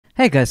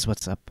Hey guys,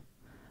 what's up?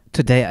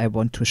 Today I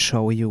want to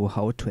show you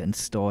how to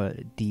install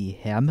the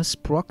Hermes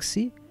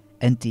Proxy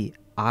and the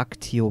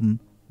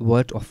Arctium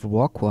World of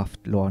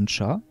Warcraft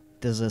launcher.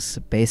 This is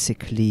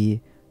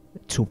basically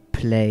to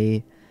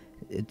play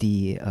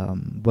the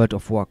World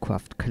of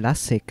Warcraft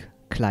Classic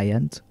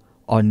client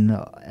on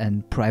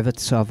a private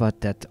server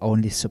that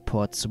only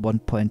supports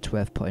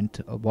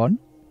 1.12.1.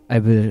 I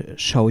will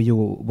show you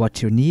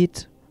what you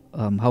need,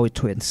 how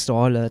to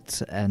install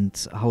it,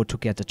 and how to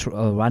get it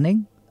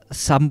running.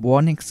 Some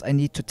warnings I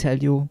need to tell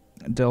you,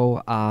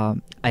 though,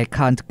 I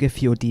can't give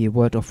you the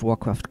World of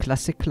Warcraft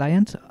Classic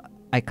client.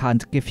 I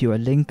can't give you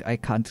a link, I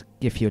can't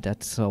give you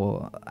that,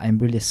 so I'm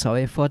really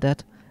sorry for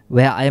that.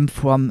 Where I'm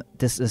from,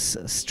 this is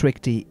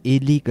strictly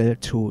illegal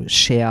to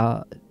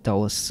share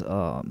those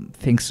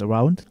things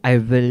around. I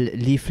will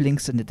leave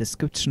links in the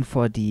description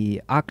for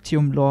the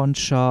Arctium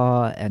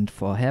launcher and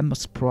for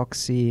Hermes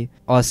Proxy,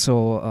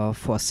 also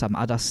for some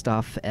other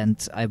stuff,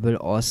 and I will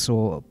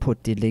also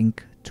put the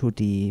link to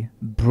the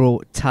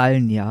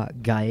Brotalnia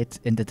guide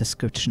in the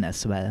description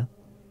as well.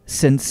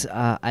 Since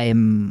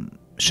I'm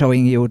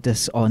showing you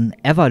this on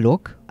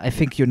Everlook, I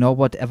think you know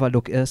what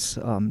Everlook is.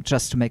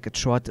 Just to make it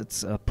short,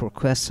 it's a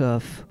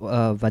progressive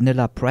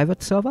vanilla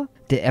private server.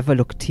 The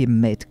Everlook team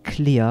made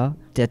clear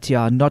that you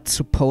are not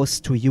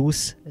supposed to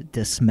use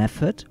this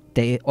method.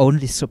 They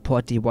only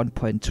support the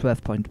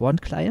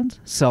 1.12.1 client.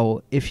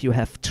 So if you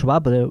have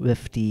trouble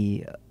with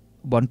the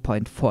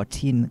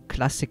 1.14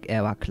 classic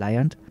era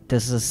client,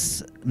 this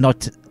is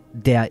not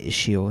their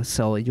issue.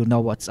 So you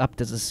know what's up.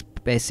 This is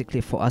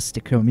basically for us,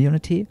 the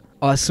community.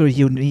 Also,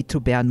 you need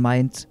to bear in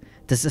mind,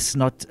 this is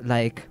not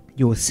like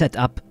you set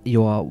up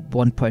your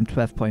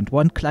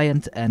 1.12.1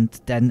 client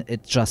and then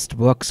it just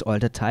works all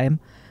the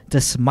time.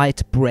 This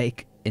might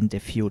break in the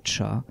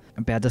future.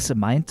 Bear this in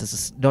mind. This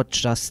is not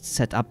just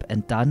set up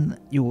and done.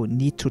 You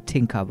need to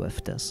tinker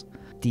with this.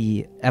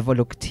 The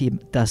Everlook team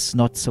does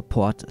not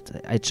support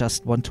it. I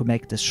just want to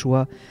make this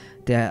sure.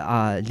 There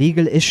are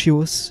legal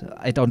issues.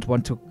 I don't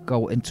want to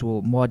go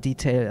into more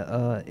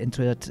detail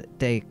into it.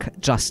 They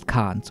just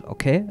can't,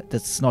 okay?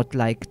 It's not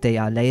like they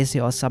are lazy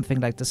or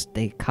something like this.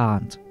 They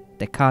can't.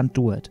 They can't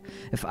do it.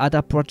 If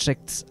other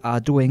projects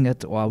are doing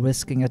it or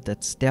risking it,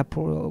 that's their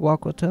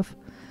prerogative,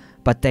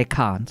 but they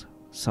can't.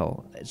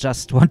 So I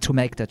just want to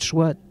make that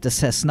sure. This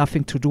has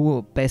nothing to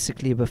do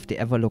basically with the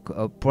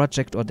Everlook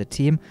project or the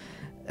team.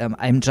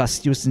 I'm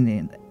just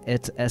using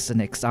it as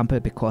an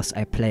example because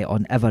I play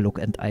on Everlook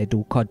and I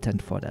do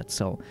content for that.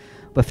 So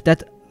with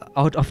that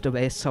out of the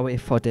way, sorry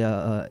for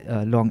the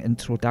long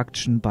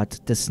introduction,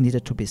 but this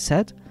needed to be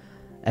said.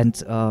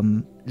 And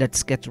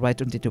let's get right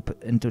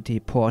into the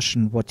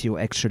portion what you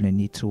actually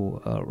need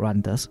to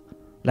run this.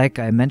 Like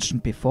I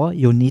mentioned before,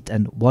 you need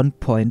an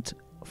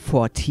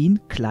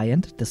 1.14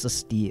 client. This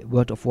is the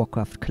World of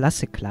Warcraft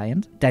Classic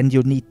client. Then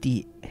you need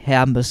the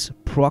Hermes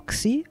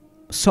Proxy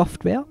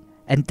software.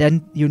 And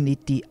then you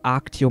need the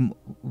Arctium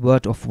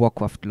World of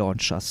Warcraft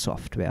launcher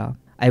software.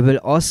 I will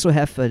also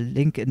have a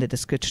link in the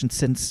description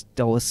since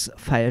those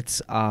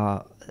files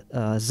are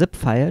zip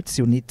files.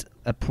 You need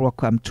a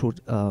program to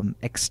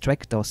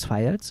extract those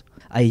files.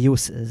 I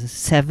use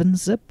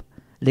 7-zip.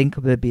 Link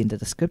will be in the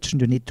description.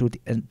 You need to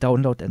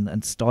download and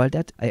install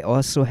that. I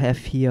also have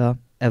here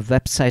a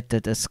website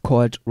that is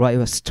called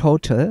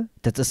Virustotal.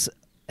 That is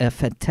a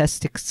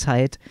fantastic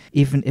site,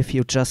 even if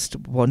you just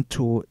want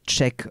to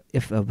check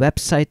if a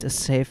website is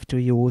safe to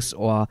use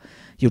or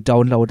you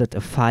downloaded a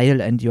file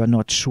and you're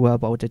not sure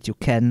about it, you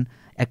can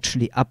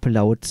actually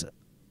upload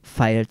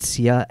files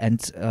here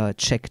and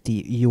check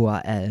the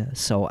URL.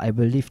 So I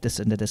will leave this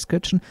in the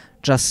description.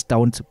 Just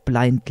don't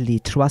blindly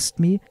trust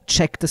me.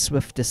 Check this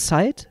with the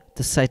site.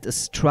 The site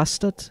is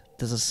trusted.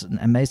 This is an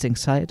amazing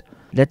site.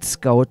 Let's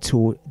go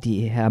to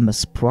the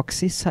Hermes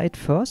Proxy site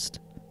first.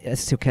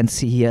 As you can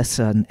see, here's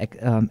an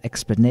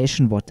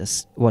explanation what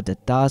it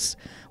does,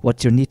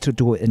 what you need to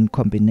do in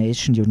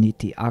combination. You need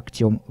the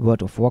Arctium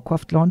World of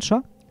Warcraft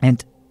launcher,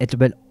 and it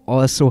will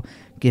also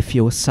give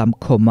you some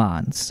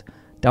commands.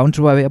 Don't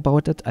worry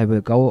about it, I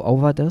will go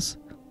over this.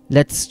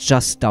 Let's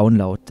just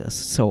download this.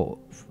 So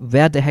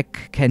where the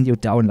heck can you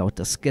download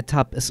this?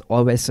 GitHub is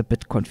always a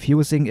bit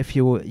confusing if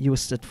you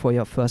used it for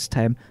your first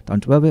time.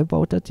 Don't worry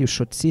about it, you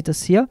should see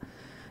this here.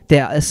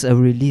 There is a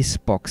release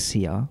box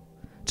here.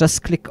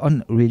 Just click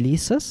on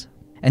releases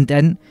and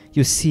then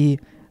you see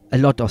a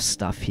lot of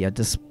stuff here.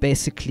 This is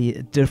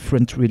basically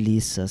different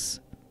releases.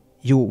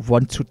 You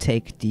want to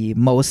take the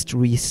most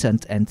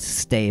recent and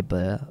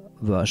stable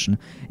version.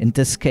 In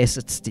this case,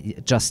 it's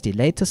just the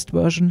latest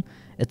version.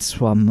 It's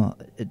from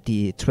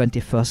the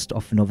 21st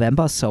of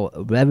November, so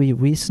very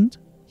recent.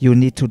 You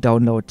need to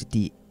download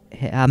the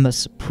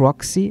Hermes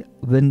Proxy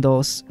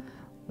Windows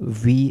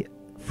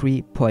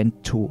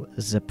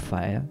v3.2 zip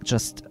file.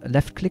 Just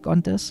left click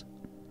on this.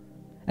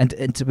 And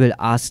it will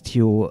ask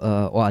you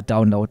or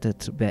download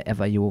it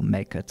wherever you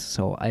make it.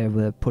 So I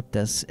will put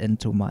this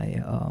into my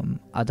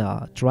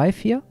other drive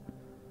here.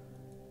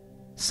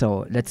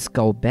 So let's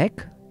go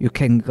back. You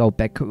can go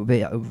back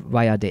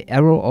via the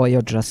arrow or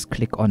you just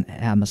click on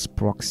Hermes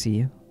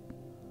Proxy.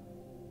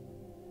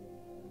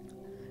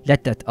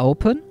 Let that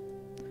open.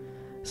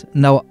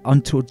 Now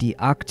onto the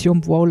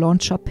Arctium WoW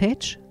launcher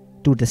page.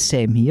 Do the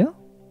same here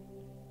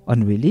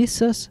on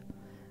releases.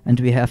 And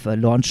we have a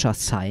launcher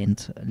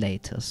signed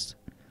latest.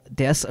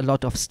 There's a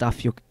lot of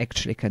stuff you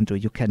actually can do.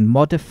 You can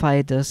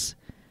modify this.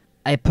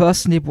 I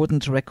personally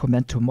wouldn't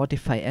recommend to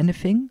modify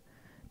anything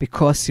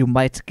because you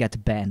might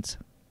get banned.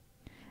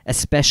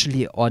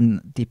 Especially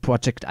on the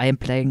project I am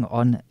playing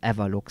on,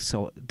 Everlook.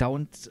 So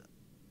don't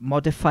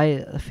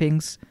modify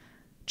things.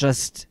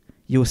 Just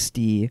use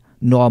the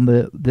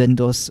normal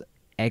Windows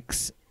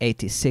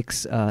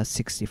x86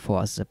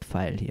 64 zip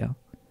file here.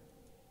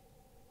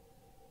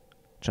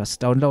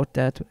 Just download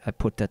that. I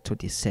put that to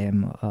the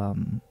same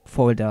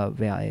folder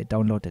where I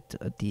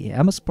downloaded the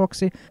Hermes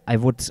Proxy. I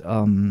would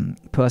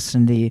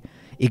personally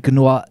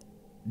ignore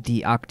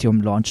the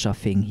Arctium launcher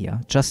thing here.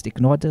 Just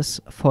ignore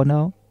this for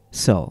now.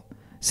 So,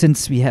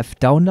 since we have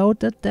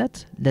downloaded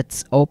that,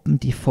 let's open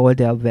the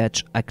folder where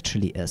it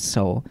actually is.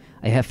 So,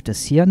 I have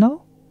this here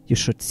now. You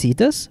should see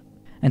this.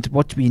 And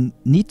what we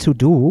need to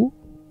do,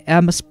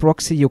 Hermes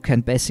Proxy, you can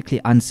basically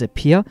unzip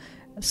here.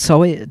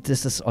 Sorry,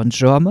 this is on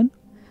German.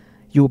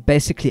 You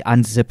basically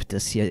unzip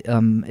this here.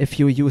 If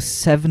you use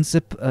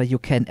 7-zip, you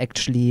can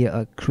actually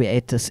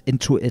create this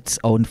into its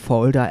own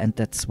folder, and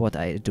that's what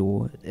I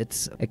do.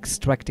 It's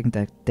extracting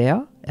that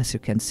there, as you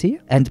can see.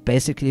 And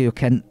basically you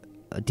can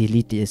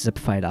delete the zip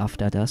file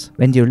after this.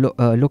 When you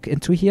look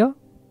into here,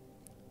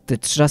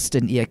 it's just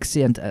an exe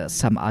and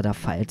some other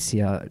files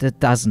here. That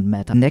doesn't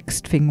matter.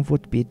 Next thing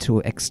would be to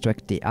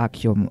extract the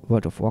Arctium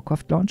World of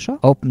Warcraft launcher.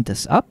 Open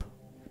this up.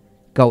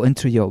 Go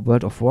into your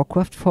World of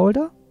Warcraft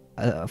folder.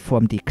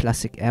 From the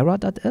classic era,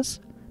 that is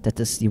the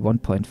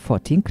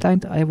 1.14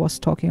 client I was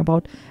talking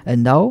about,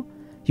 and now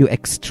you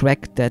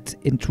extract that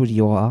into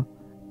your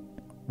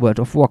World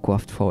of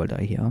Warcraft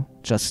folder here.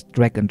 Just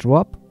drag and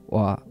drop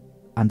or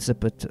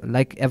unzip it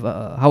like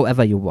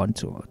however you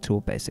want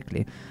to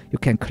basically. You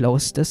can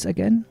close this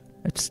again,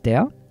 it's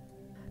there.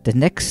 The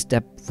next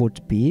step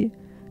would be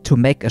to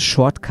make a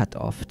shortcut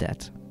of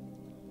that.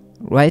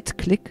 Right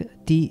click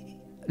the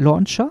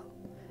launcher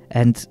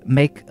and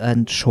make a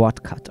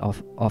shortcut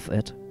of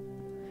it.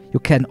 You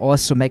can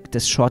also make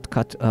this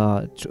shortcut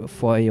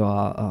for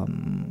your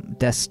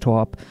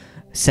desktop,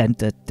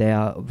 send it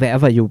there,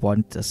 wherever you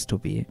want this to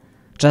be.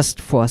 Just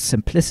for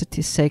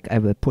simplicity's sake, I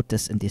will put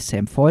this in the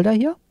same folder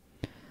here.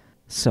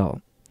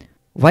 So,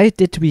 why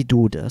did we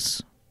do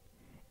this?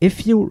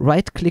 If you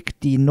right-click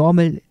the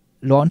normal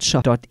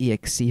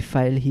launcher.exe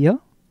file here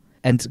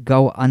and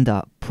go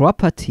under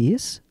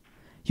Properties,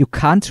 you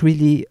can't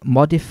really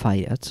modify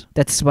it.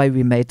 That's why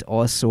we made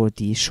also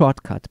the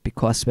shortcut,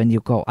 because when you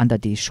go under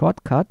the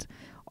shortcut,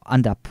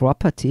 under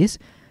Properties,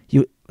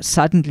 you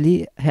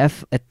suddenly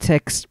have a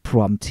text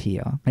prompt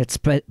here. It's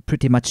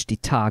pretty much the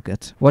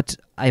target. What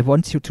I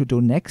want you to do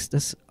next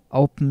is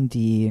open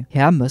the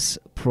Hermes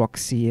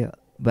Proxy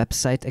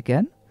website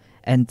again,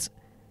 and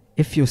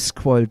if you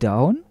scroll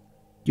down,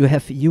 you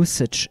have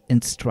usage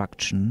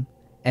instruction,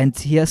 and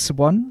here's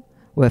one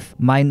with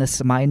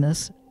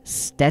 --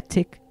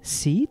 static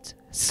seed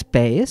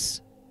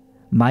space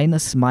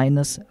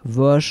 --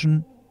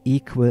 version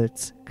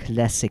equals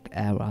classic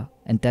era,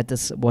 and that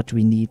is what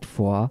we need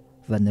for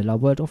vanilla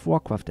World of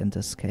Warcraft in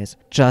this case.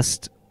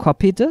 Just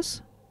copy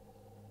this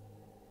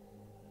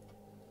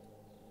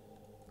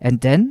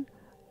and then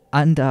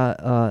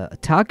under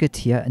target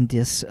here in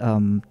this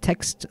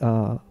text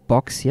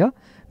box here,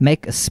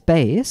 make a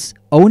space,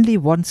 only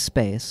one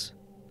space,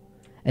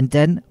 and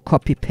then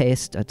copy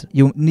paste it.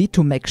 You need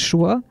to make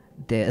sure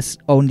there is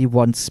only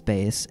one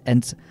space,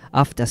 and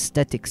after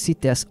static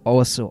seed there's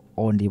also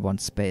only one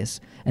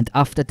space, and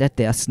after that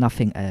there's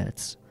nothing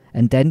else,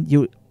 and then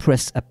you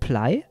press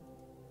apply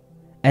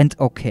and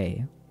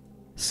OK.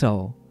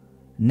 So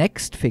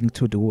next thing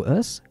to do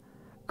is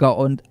go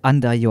on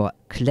under your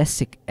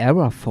classic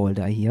era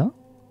folder here,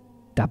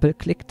 double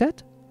click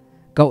that,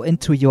 go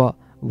into your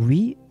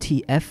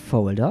VTF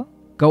folder,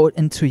 go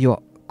into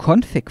your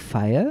config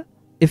file.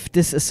 If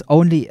this is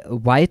only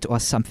white or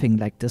something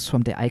like this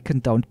from the icon,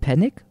 don't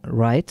panic.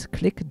 Right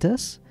click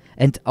this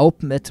and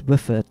open it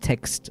with a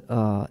text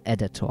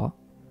editor.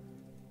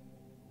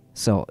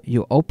 So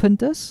you open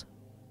this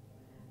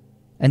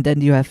and then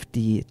you have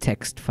the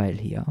text file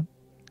here.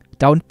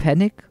 Don't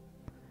panic,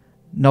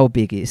 no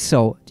biggie.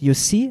 So you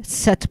see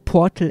set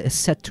portal is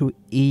set to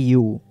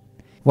EU.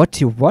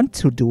 What you want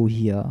to do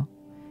here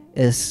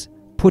is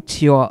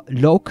put your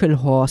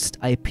localhost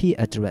IP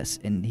address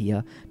in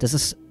here. This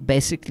is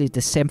basically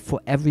the same for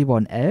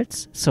everyone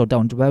else, so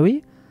don't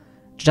worry.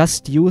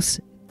 Just use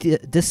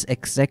this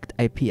exact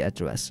IP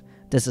address.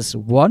 This is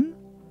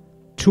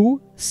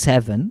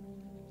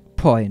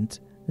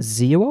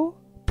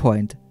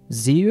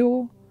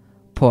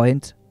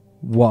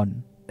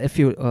 127.0.0.1. If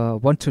you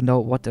want to know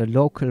what a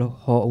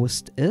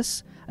localhost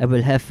is, I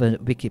will have a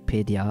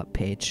Wikipedia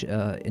page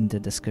in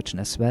the description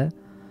as well.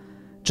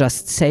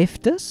 Just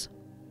save this.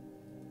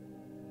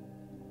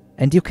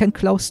 And you can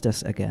close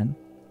this again.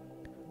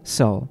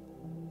 So,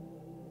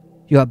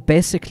 you are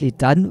basically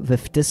done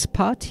with this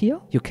part here.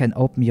 You can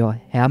open your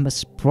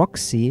Hermes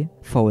Proxy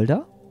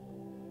folder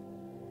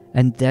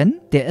And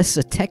then there is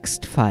a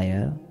text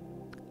file.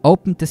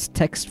 Open this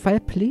text file,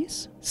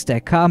 please. Stay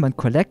calm and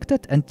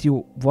collected. And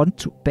you want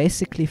to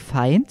basically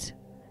find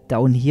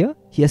down here.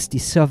 Here's the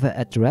server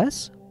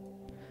address.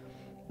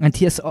 And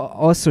here's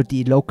also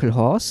the local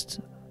host.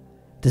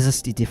 This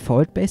is the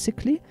default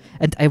basically.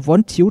 And I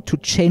want you to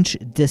change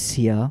this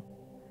here.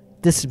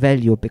 This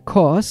value,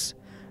 because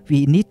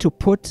we need to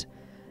put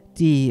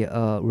the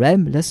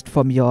realm list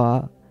from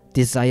your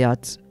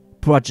desired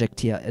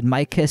project here. In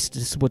my case,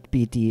 this would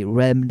be the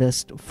realm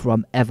list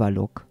from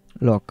Everlook.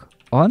 Log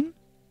on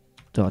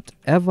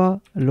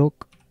 .everlook.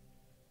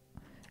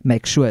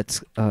 Make sure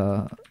it's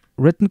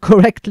written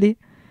correctly.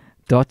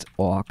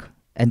 .org.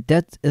 And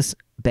that is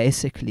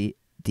basically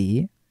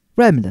the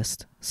realm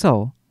list.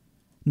 So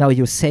now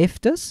you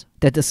save this.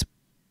 That is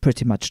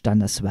pretty much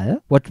done as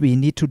well. What we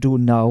need to do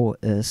now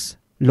is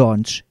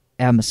launch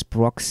Hermes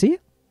Proxy.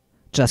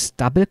 Just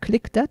double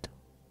click that.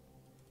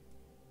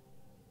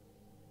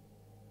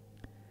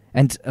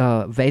 And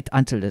wait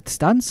until it's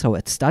done. So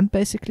it's done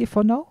basically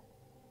for now.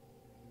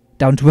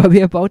 Don't worry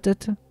about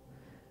it.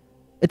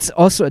 It's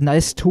also a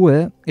nice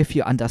tool if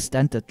you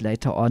understand it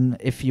later on,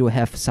 if you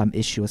have some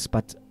issues,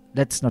 but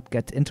let's not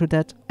get into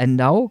that. And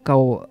now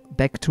go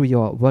back to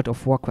your World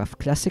of Warcraft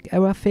Classic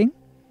era thing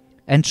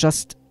and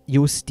just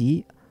use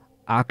the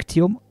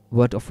Arctium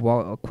World of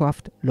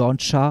Warcraft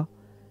launcher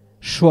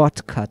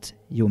shortcut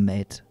you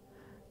made.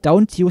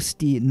 Don't use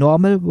the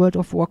normal World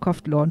of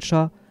Warcraft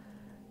launcher.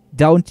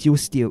 Don't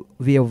use the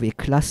WoW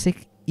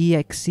Classic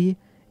exe.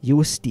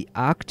 Use the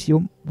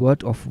Arctium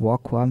World of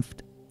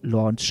Warcraft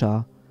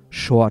launcher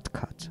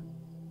shortcut.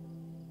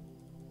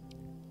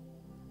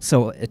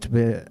 So it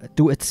will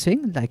do its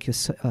thing, like you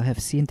have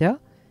seen there.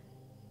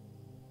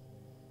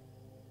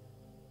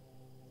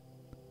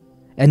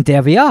 And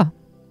there we are.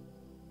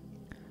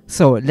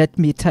 So let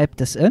me type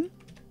this in.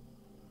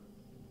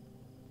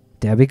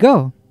 There we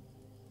go.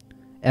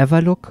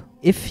 Everlook.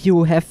 If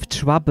you have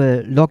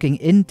trouble logging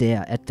in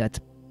there at that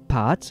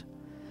part,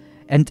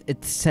 and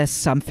it says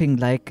something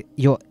like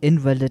your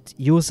invalid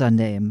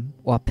username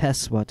or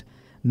password,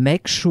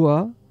 make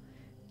sure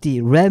the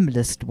realm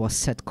list was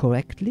set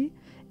correctly.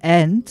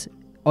 And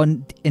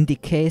in the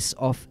case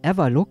of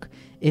Everlook,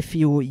 if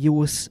you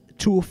use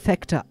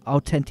two-factor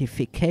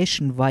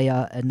authentication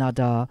via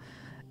another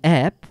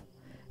app,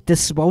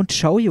 this won't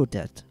show you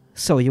that.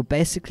 So you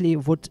basically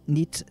would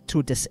need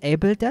to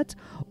disable that,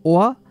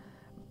 or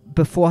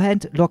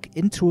beforehand log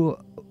into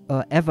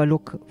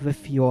Everlook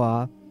with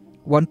your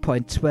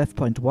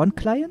 1.12.1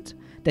 client.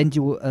 Then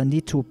you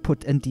need to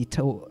put in the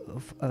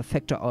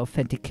two-factor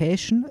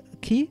authentication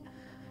key.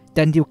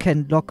 Then you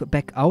can log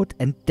back out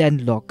and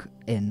then log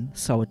in.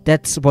 So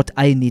that's what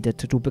I needed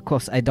to do,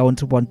 because I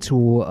don't want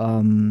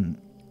to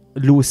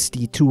lose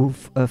the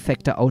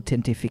two-factor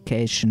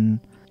authentication,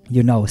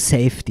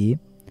 safety.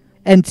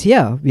 And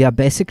yeah, we are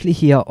basically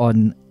here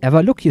on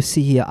Everlook. You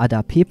see here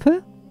other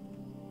people.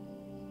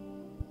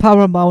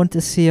 Paramount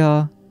is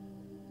here.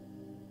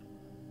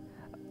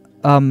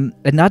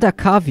 Another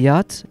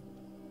caveat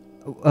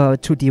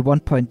to the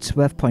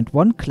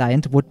 1.12.1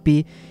 client would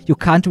be you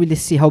can't really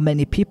see how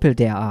many people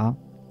there are,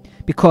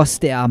 because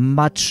there are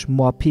much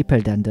more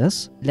people than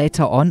this.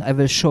 Later on I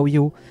will show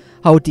you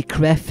how the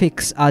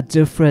graphics are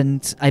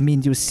different. I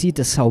mean, you see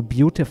this, how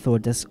beautiful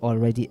this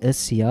already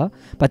is here,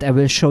 but I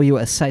will show you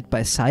a side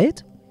by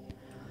side.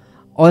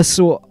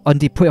 Also on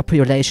the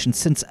population,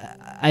 since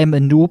I'm a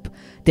noob,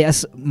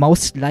 there's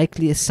most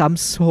likely some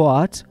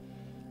sort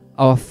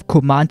of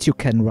command you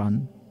can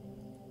run.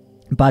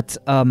 But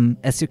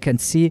as you can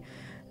see,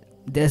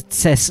 that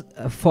says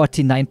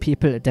 49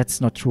 people. That's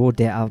not true.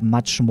 There are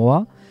much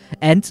more.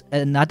 And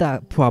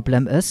another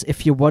problem is,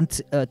 if you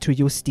want to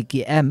use the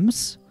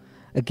GMs,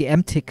 a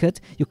GM ticket,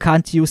 you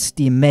can't use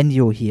the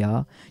menu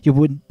here. You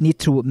would need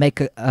to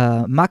make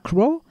a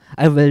macro.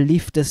 I will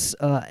leave this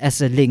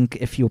as a link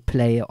if you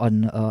play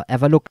on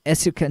Everlook.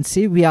 As you can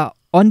see, we are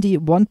on the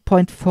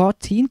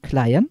 1.14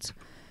 client.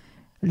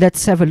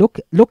 Let's have a look.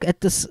 Look at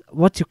this,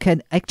 what you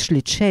can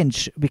actually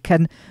change. We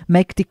can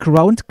make the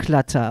ground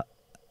clutter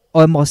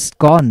almost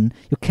gone.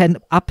 You can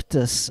up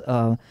this.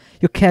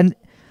 You can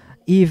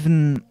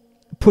even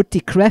put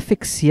the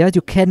graphics here.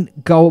 You can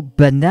go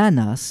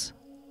bananas.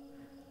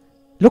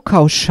 Look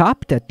how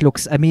sharp that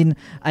looks. I mean,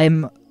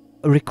 I'm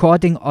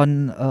recording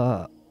on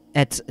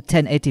at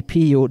 1080p.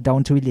 You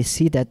don't really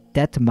see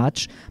that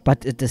much,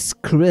 but it is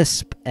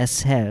crisp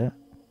as hell.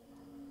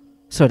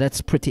 So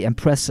that's pretty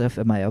impressive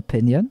in my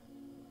opinion.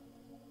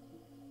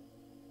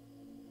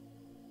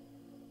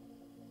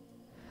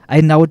 I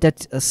know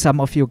that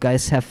some of you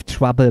guys have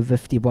trouble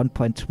with the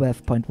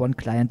 1.12.1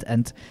 client,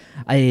 and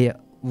I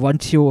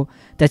want you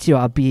that you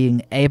are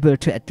being able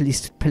to at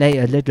least play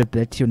a little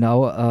bit,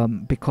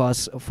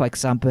 because, for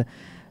example,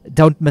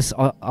 don't miss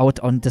out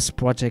on this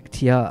project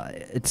here.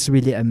 It's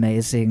really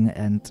amazing,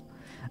 and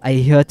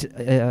I heard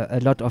a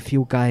lot of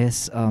you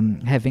guys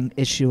having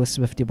issues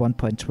with the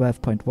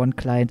 1.12.1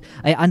 client.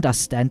 I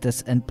understand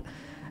this, and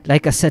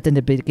like I said in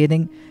the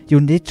beginning, you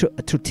need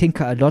to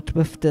tinker a lot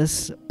with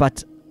this,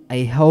 but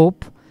I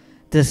hope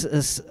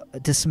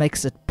this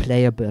makes it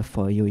playable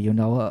for you, you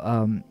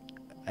know.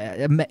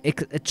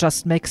 It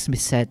just makes me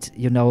sad,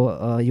 you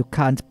know. You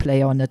can't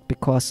play on it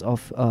because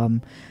of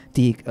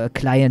the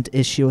client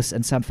issues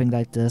and something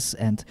like this,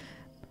 and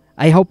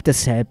I hope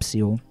this helps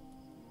you.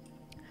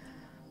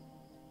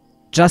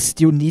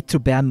 Just you need to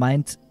bear in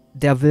mind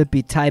there will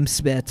be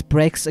times where it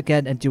breaks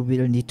again and you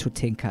will need to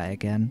tinker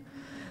again.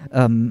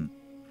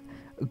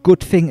 Good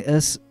thing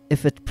is,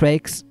 if it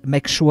breaks,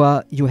 make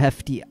sure you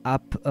have the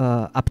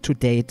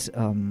up-to-date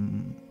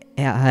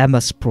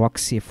Hermes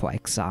Proxy, for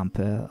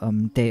example.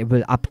 They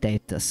will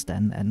update this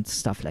then and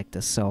stuff like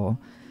this. So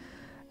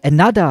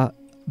another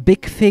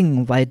big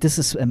thing why this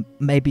is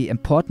maybe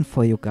important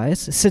for you guys,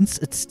 since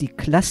it's the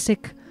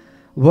classic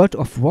World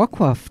of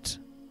Warcraft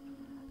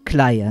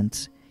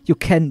client, you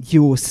can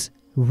use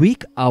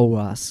week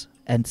hours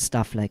and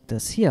stuff like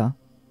this. Here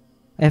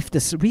I have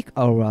this week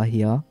hour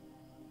here.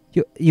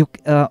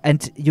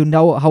 And you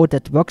know how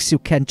that works. You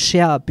can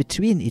share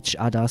between each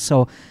other.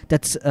 So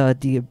that's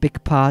the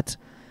big part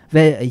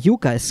where you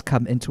guys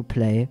come into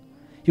play.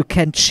 You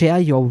can share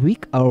your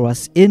week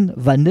hours in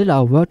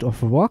vanilla World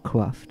of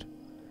Warcraft.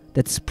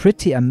 That's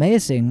pretty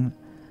amazing.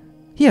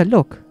 Here,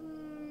 look.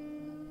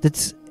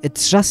 It's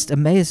just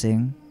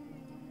amazing.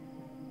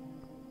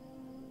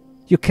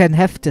 You can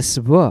have this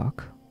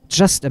work.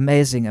 Just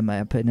amazing, in my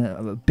opinion.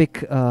 A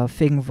big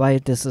thing why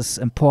this is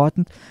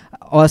important.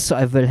 Also,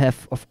 I will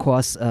have, of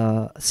course,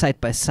 a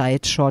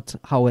side-by-side shot,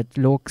 how it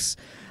looks,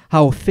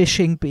 how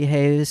fishing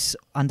behaves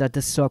under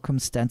the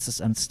circumstances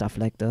and stuff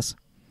like this.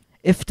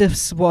 If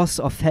this was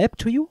of help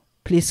to you,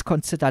 please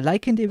consider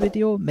liking the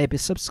video, maybe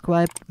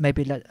subscribe,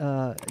 maybe leave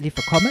a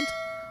comment.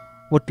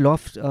 Would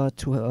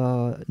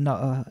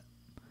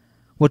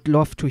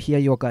love to hear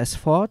your guys'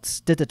 thoughts.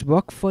 Did it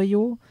work for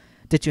you?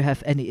 Did you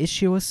have any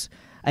issues?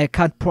 I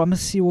can't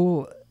promise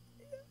you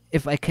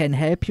if I can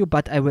help you,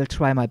 but I will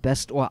try my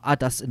best, or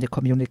others in the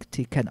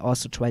community can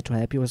also try to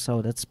help you,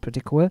 so that's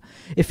pretty cool.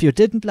 If you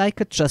didn't like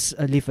it, just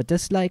leave a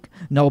dislike,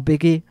 no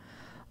biggie.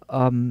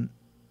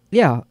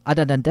 Yeah,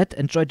 other than that,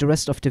 enjoy the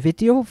rest of the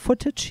video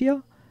footage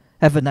here.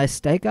 Have a nice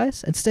day,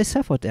 guys, and stay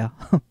safe out there.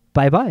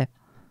 Bye-bye.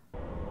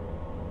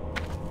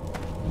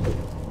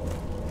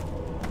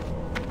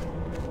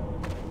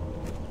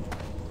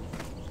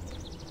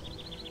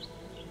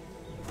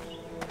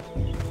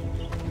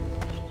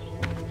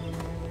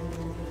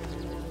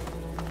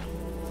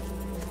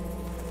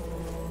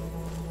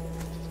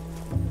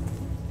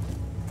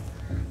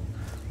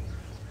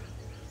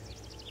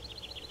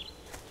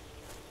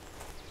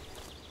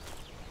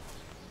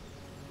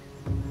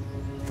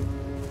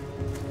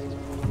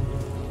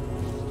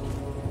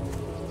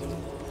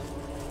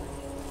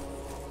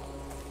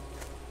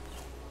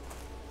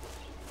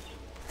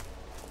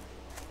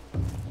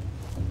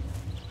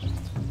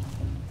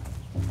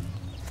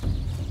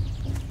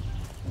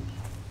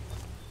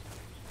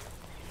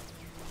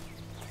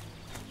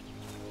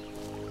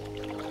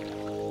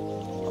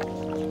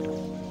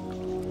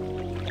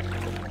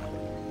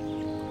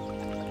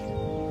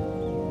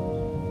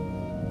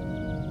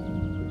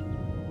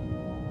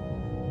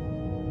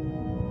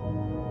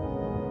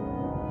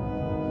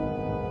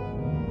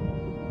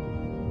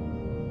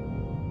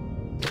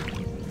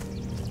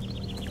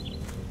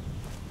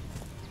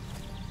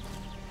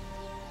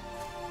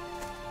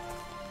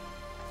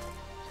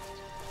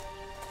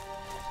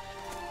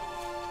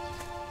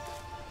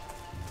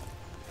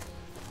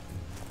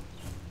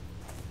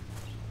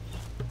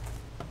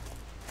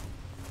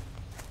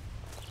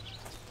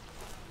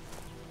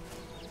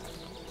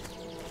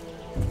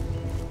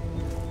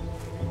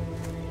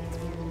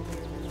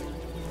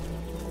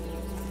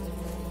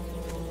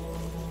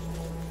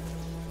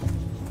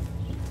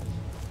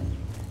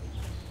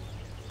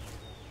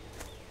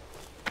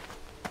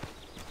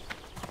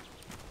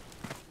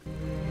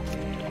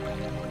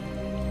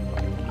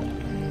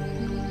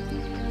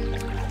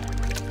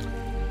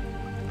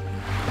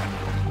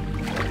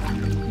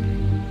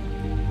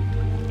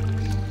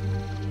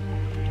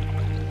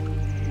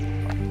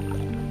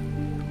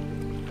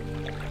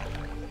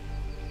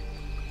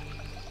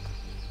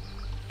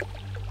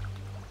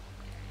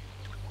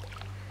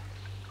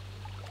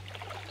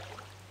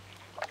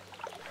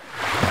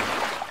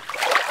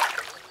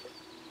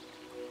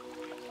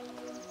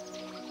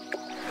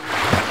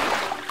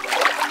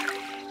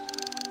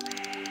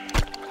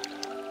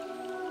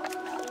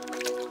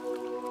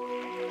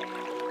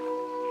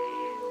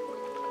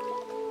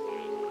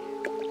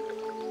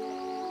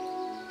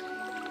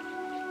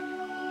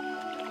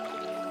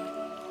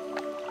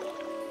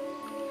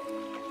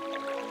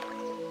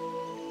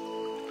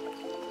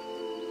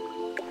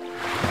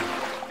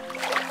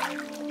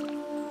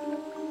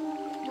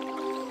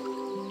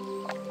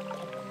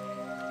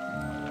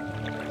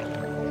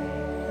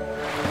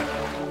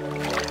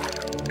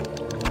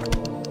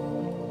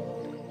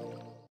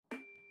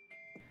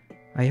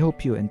 I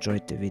hope you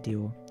enjoyed the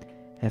video.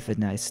 Have a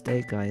nice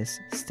day, guys.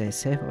 Stay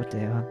safe out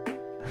there.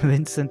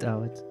 Vincent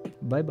out.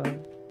 Bye bye.